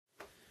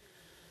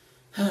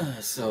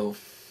So,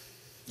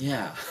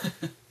 yeah.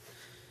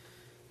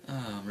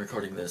 I'm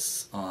recording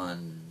this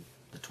on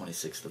the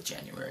 26th of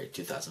January,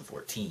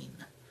 2014.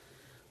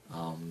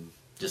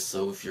 Just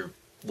so if you're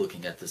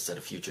looking at this at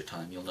a future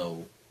time, you'll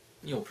know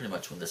pretty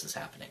much when this is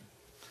happening.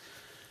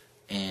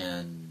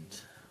 And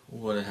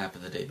what had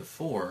happened the day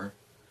before,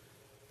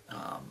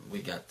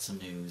 we got some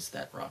news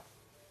that rocked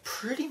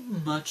pretty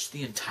much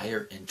the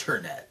entire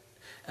internet,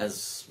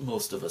 as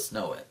most of us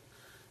know it.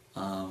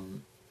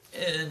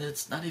 And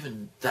it's not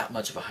even that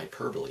much of a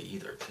hyperbole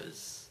either,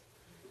 because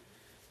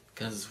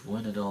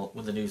when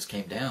the news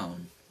came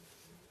down,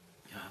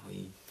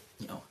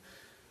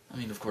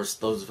 of course,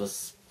 those of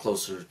us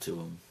closer to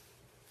him,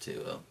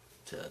 to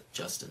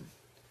Justin,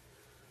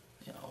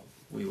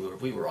 we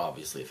were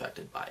obviously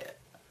affected by it.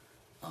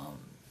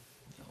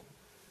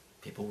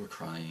 People were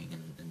crying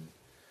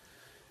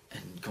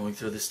and going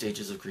through the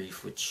stages of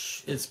grief,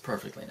 which is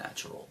perfectly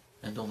natural,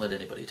 and don't let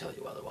anybody tell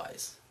you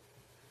otherwise.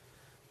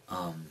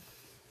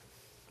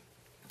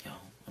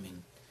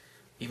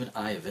 Even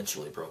I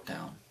eventually broke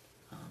down.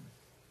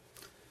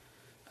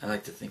 I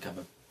like to think I'm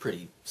a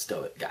pretty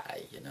stoic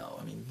guy,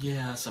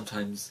 yeah,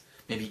 sometimes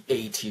maybe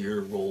A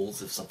tier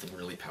rolls if something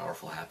really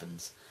powerful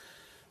happens.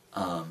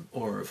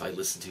 Or if I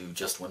listen to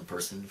Just One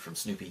Person from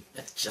Snoopy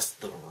at just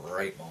the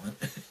right moment.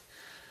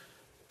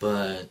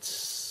 But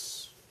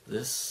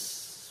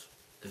this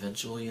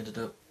eventually ended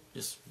up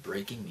just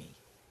breaking me.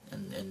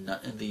 And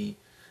not in the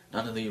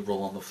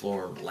roll on the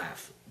floor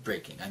laugh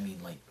breaking. I mean,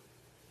 like,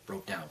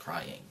 broke down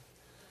crying.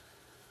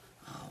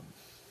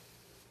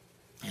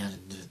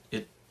 And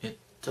it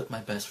took my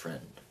best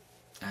friend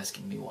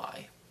asking me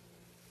why.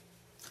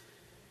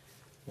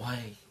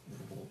 Why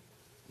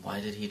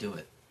did he do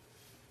it?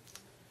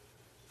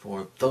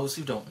 For those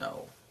who don't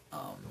know,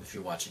 if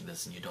you're watching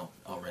this and you don't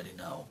already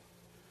know,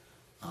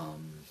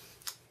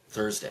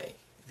 Thursday,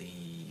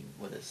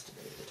 what is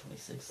today, the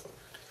 26th?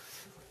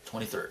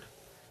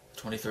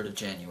 23rd of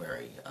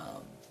January,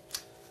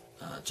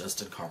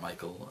 Justin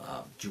Carmical,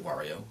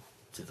 Juario,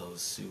 to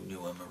those who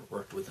knew him or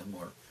worked with him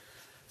or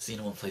seen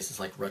him in places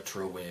like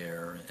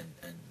Retroware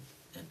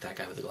and that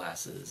guy with the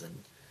glasses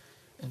and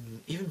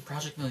even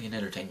Project Million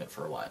Entertainment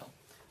for a while.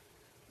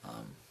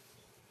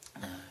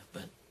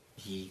 But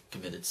he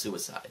committed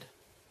suicide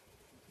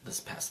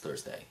this past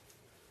Thursday.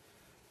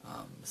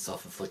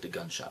 Self-inflicted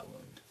gunshot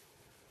wound.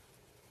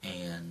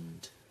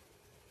 And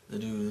the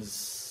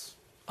news,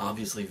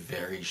 obviously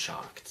very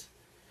shocked.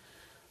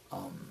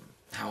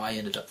 How I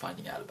ended up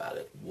finding out about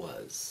it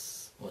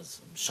was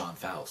Sean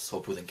Faust,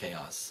 Hope Within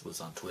Chaos,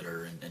 was on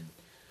Twitter, and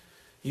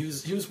he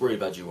was worried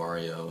about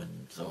Juario,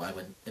 and so I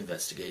went and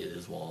investigated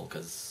as well,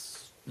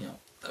 because,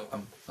 I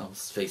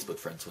was Facebook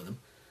friends with him.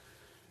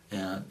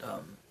 And,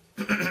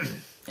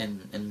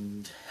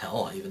 and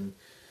hell, I even,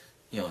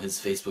 his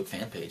Facebook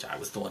fan page, I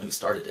was the one who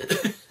started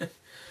it.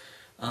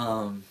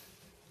 And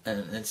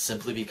it's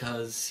simply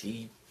because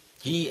he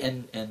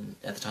and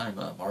at the time,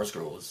 Mars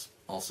Girl was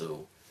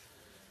also,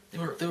 they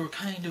were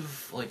kind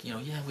of like,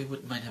 yeah, we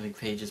wouldn't mind having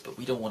pages, but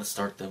we don't want to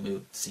start them. It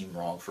would seem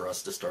wrong for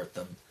us to start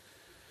them.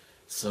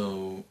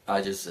 So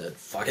I just said,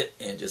 fuck it,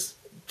 and just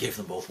gave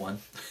them both one.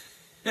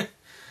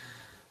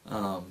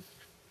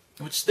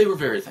 Which they were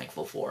very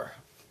thankful for.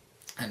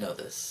 I know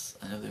this.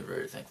 I know they were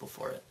very thankful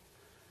for it.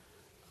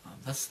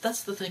 That's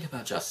the thing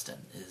about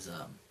Justin, is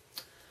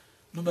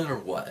no matter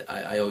what,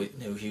 I always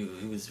knew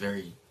he was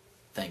very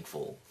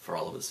thankful for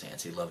all of his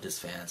fans. He loved his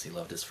fans, he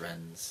loved his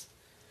friends.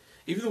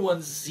 Even the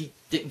ones he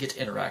didn't get to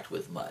interact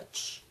with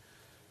much.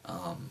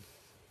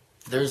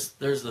 There's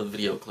a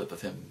video clip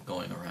of him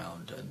going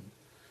around, and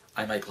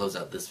I might close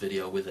out this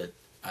video with it.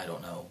 I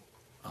don't know.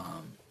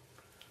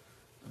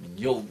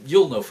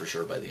 You'll know for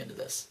sure by the end of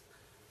this.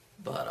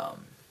 But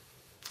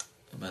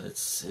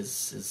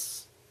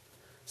it's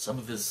some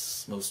of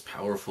his most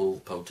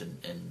powerful,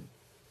 potent, and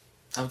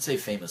I would say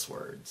famous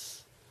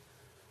words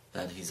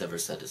that he's ever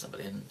said to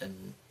somebody.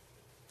 And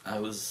I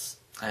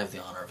have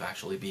the honor of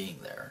actually being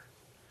there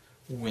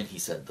when he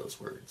said those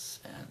words,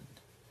 and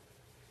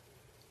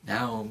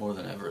now more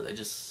than ever they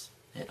just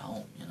hit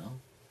home,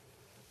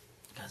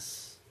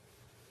 because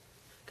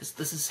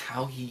this is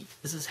how he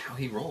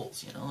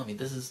rolls,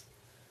 this is,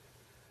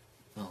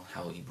 well,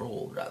 how he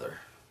rolled, rather.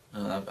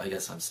 I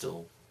guess I'm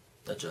still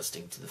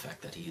adjusting to the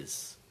fact that he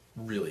is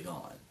really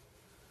gone.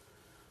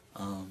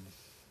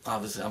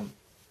 Obviously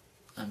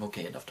I'm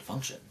okay enough to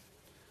function.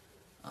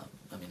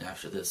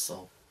 After this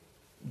I'll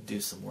do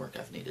some work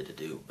I've needed to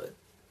do, but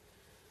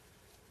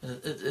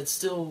it's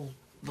still,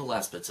 the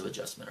last bits of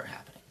adjustment are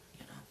happening,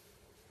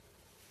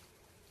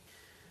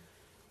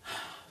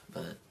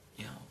 But,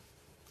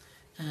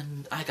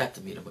 and I got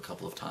to meet him a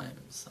couple of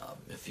times.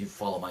 If you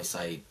follow my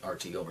site,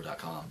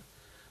 rtgomer.com,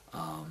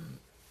 I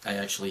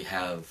actually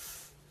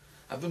I've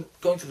been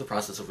going through the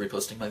process of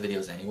reposting my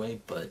videos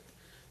anyway, but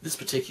this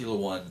particular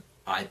one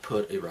I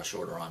put a rush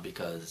order on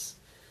because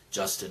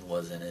Justin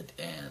was in it,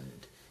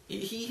 and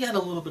he had a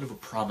little bit of a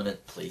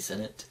prominent place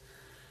in it.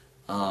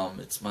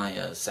 It's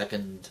my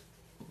second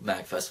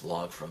MagFest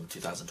vlog from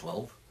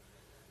 2012.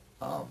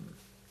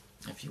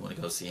 if you want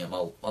to go see him.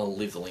 I'll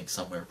leave the link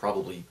somewhere,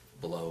 probably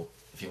below,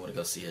 if you want to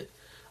go see it.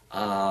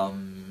 I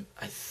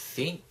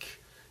think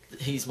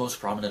he's most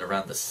prominent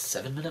around the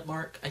 7-minute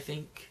mark, I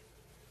think.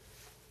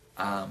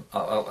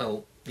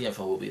 The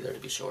info will be there to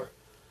be sure.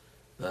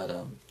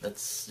 But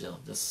that's, you know,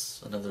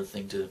 just another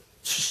thing to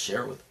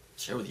share with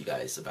you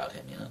guys about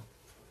him, you know.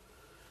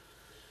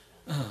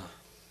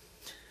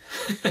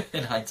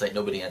 In hindsight,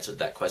 nobody answered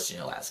that question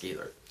you'll ask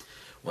either.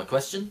 What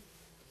question?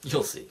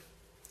 You'll see.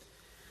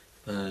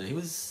 But he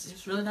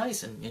was really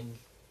nice, and you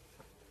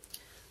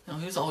know,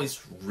 he was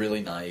always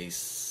really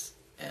nice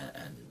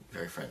and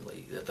very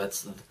friendly.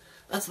 That's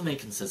the main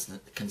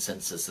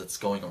consensus that's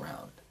going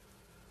around,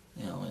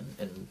 you know,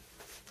 and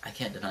I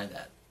can't deny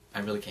that. I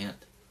really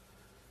can't.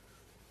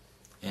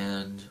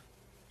 And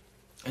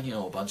you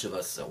know, a bunch of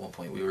us at one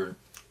point we were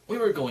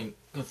going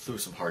through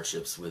some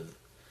hardships with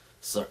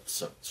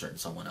certain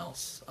someone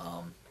else.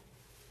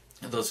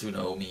 And those who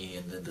know me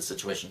and the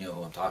situation, you know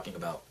who I'm talking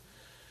about.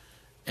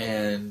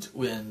 And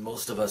when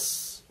most of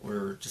us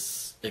were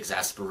just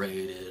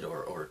exasperated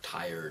or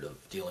tired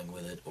of dealing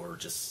with it or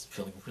just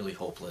feeling really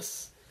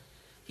hopeless,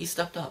 he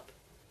stepped up.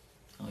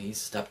 You know, he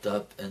stepped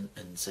up and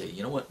say,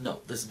 you know what,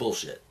 no, this is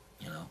bullshit,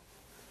 you know.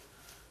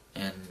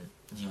 And,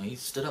 you know, he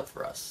stood up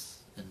for us.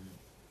 And,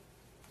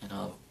 you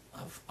know,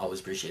 I've always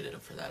appreciated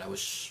him for that. I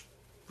wish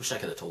I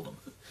could have told him.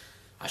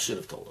 I should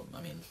have told him.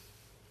 I mean,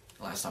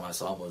 the last time I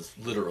saw him was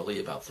literally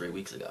about 3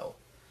 weeks ago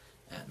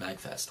at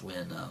MagFest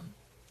when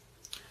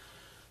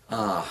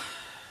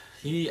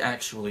he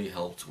actually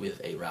helped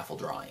with a raffle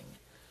drawing.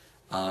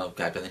 A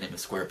guy by the name of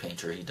Square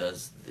Painter. He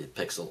does the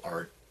pixel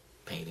art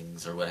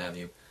paintings or what have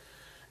you.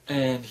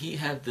 And he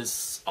had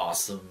this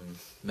awesome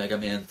Mega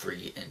Man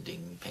 3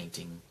 ending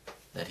painting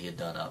that he had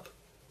done up.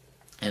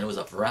 And it was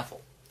up for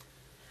raffle.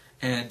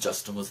 And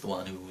Justin was the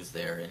one who was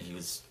there, and he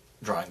was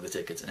drawing the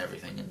tickets and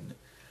everything. And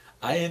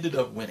I ended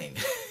up winning.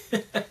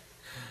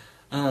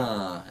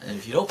 And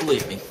if you don't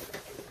believe me,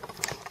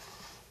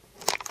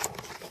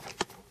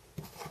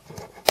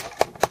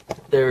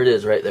 there it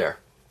is right there.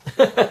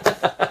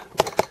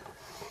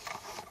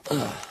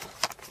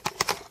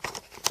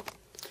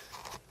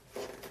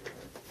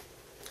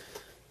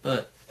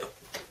 But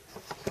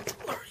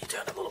lower you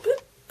down a little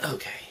bit.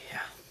 Okay,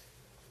 yeah.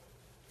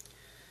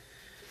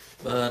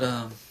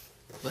 But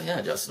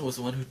yeah, Justin was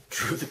the one who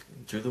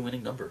drew the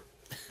winning number.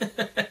 Back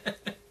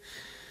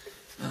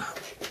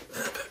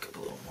up a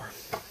little more.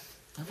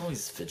 I'm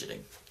always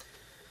fidgeting,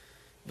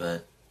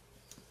 but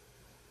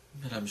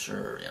I'm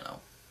sure, you know.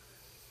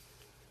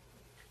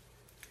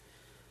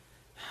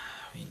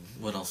 I mean,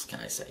 what else can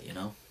I say, you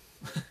know?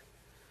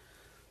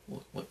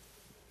 what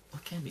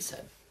can be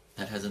said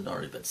that hasn't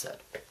already been said?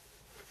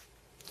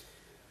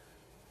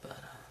 But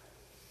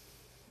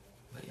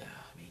yeah,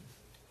 I mean,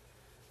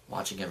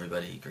 watching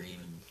everybody grieve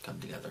and come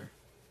together,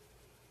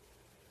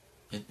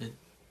 it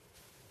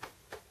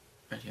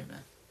right here,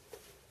 man.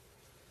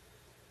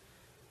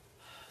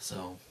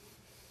 So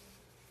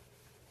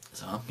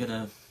I'm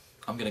gonna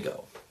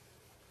go.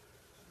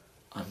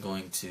 I'm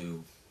going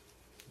to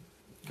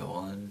go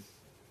on.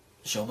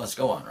 The show must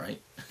go on,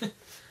 right? You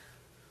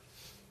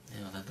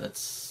know,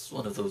 that's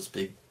one of those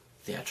big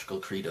theatrical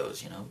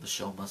credos, you know, the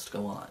show must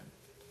go on.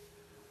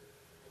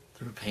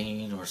 Through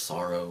pain or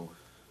sorrow,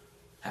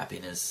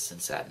 happiness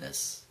and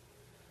sadness,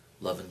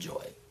 love and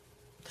joy,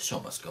 the show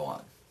must go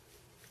on.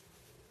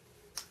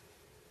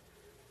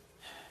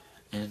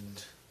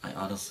 And I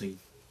honestly,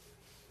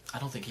 I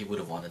don't think he would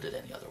have wanted it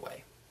any other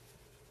way.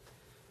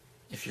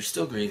 If you're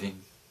still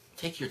grieving,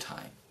 take your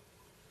time.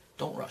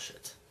 Don't rush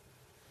it.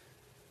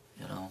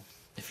 You know,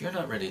 if you're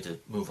not ready to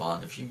move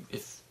on, if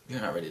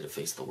you're not ready to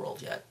face the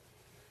world yet,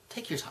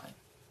 take your time.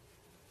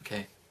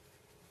 Okay?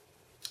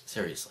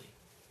 Seriously.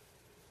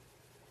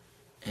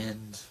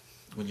 And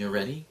when you're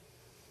ready,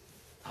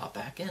 hop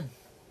back in.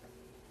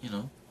 You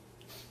know?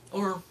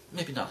 Or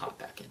maybe not hop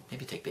back in.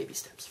 Maybe take baby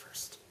steps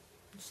first.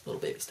 Just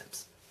little baby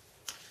steps.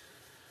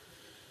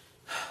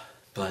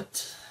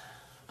 But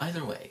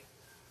either way,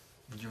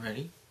 when you're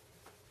ready,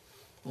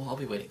 well, I'll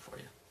be waiting for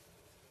you.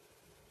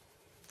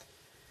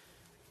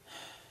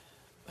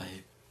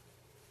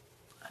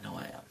 I know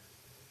I am.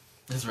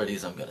 As ready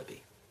as I'm gonna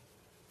be.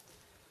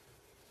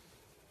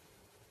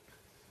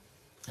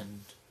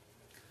 And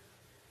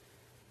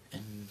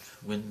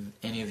when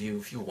any of you,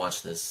 if you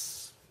watch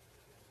this,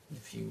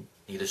 if you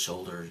need a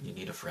shoulder, you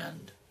need a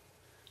friend,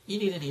 you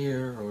need an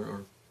ear,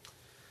 or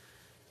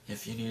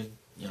if you need,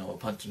 you know, a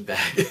punching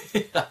bag,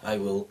 I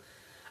will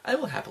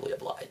happily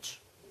oblige.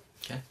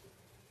 Okay?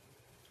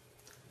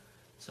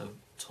 So,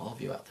 to all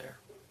of you out there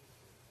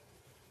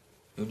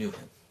who knew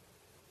him,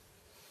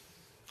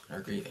 are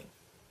grieving,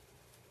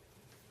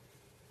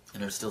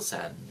 and are still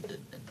saddened,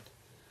 and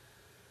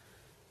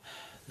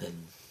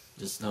then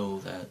just know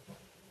that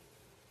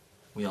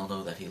we all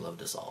know that he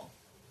loved us all.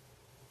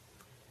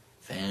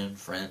 Fan,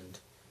 friend,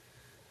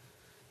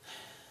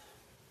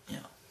 you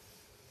know.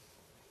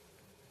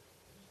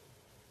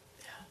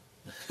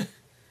 Yeah.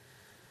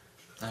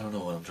 I don't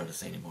know what I'm trying to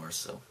say anymore,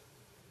 so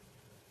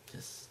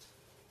just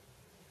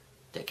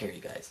take care,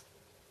 you guys.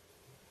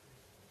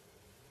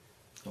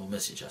 We'll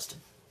miss you, Justin.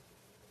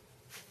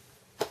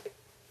 We'll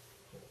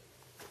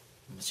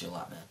miss you a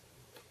lot, man.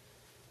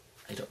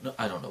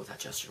 I don't know what that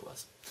gesture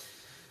was.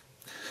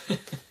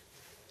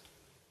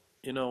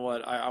 You know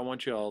what? I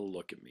want you all to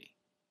look at me.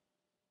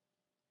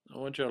 I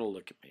want you all to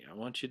look at me. I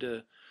want you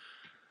to...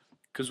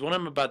 Because what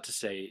I'm about to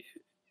say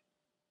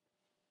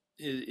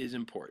is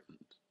important,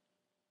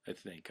 I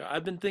think.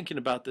 I've been thinking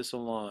about this a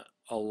lot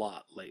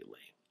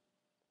lately.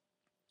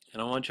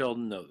 And I want you all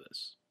to know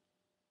this.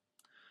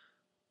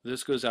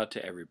 This goes out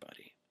to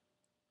everybody.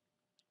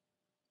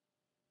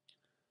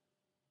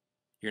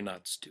 You're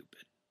not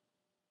stupid.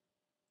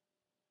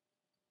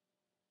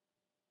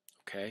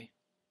 Okay?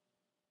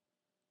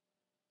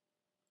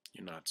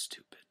 You're not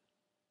stupid.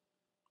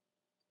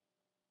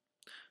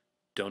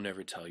 Don't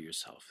ever tell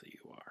yourself that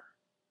you are.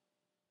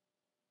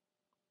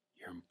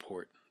 You're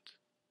important.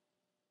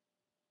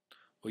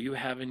 What you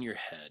have in your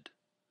head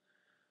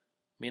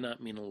may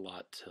not mean a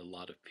lot to a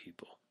lot of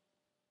people,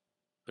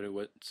 but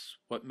it's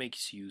what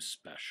makes you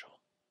special.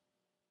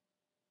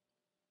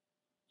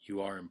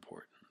 You are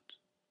important.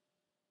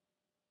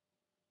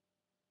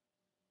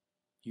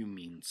 You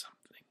mean something.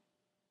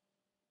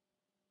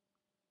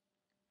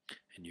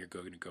 And you're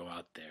going to go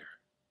out there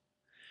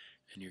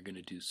and you're going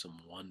to do some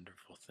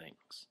wonderful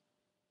things.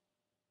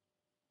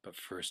 But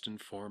first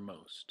and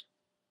foremost,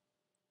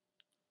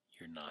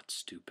 you're not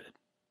stupid.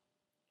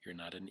 You're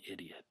not an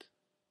idiot.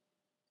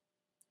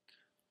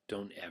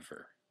 Don't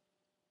ever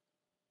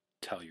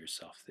tell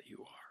yourself that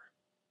you are.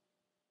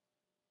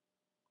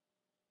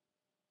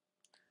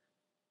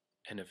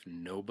 And if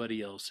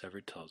nobody else ever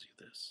tells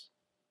you this,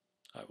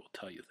 I will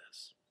tell you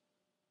this.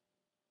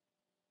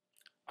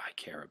 I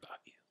care about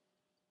you.